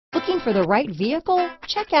Looking for the right vehicle?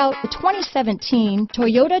 Check out the 2017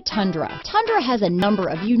 Toyota Tundra. Tundra has a number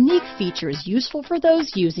of unique features useful for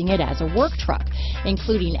those using it as a work truck,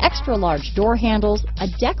 including extra-large door handles, a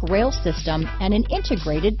deck rail system, and an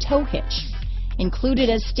integrated tow hitch.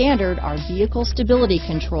 Included as standard are vehicle stability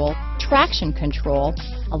control, traction control,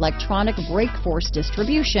 electronic brake force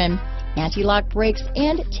distribution, anti-lock brakes,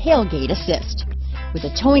 and tailgate assist. With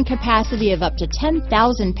a towing capacity of up to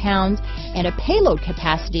 10,000 pounds and a payload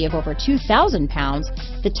capacity of over 2,000 pounds,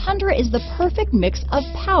 the Tundra is the perfect mix of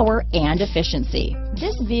power and efficiency.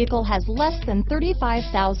 This vehicle has less than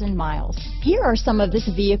 35,000 miles. Here are some of this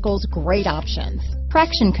vehicle's great options: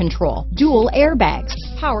 traction control, dual airbags,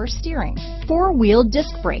 power steering, four-wheel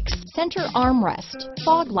disc brakes, center armrest,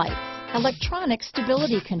 fog lights, electronic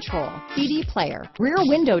stability control, CD player, rear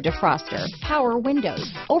window defroster, power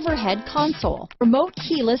windows, overhead console, remote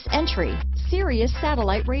keyless entry, Sirius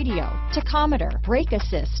Satellite Radio, tachometer, brake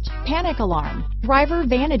assist, panic alarm, driver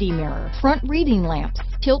vanity mirror, front reading lamps,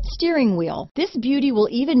 tilt steering wheel. This beauty will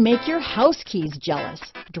even make your house keys jealous.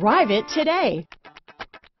 Drive it today.